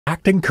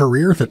acting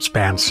career that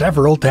spanned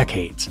several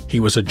decades. He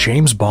was a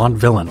James Bond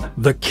villain,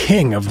 the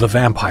king of the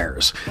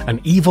vampires, an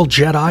evil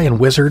Jedi and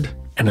wizard,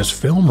 and his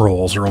film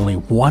roles are only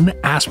one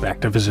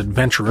aspect of his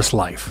adventurous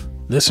life.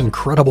 This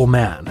incredible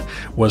man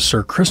was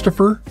Sir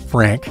Christopher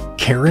Frank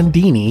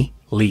Carandini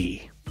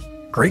Lee.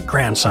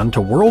 Great-grandson to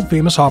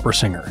world-famous opera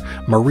singer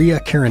Maria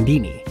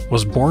Carandini,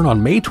 was born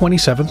on May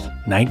 27,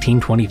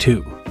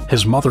 1922.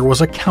 His mother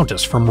was a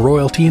countess from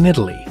royalty in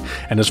Italy,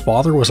 and his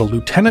father was a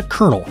lieutenant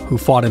colonel who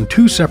fought in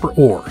two separate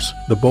wars,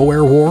 the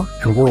Boer War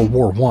and World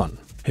War I.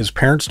 His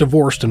parents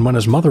divorced, and when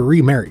his mother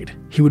remarried,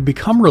 he would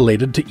become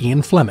related to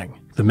Ian Fleming,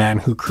 the man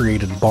who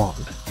created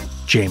Bond,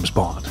 James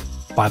Bond.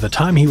 By the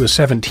time he was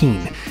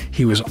 17,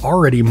 he was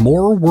already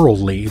more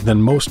worldly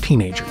than most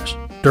teenagers.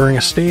 During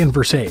a stay in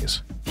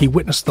Versailles, he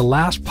witnessed the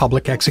last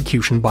public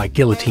execution by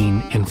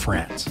guillotine in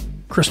France.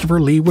 Christopher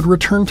Lee would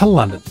return to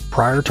London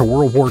prior to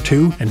World War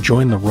II and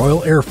join the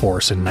Royal Air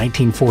Force in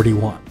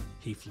 1941.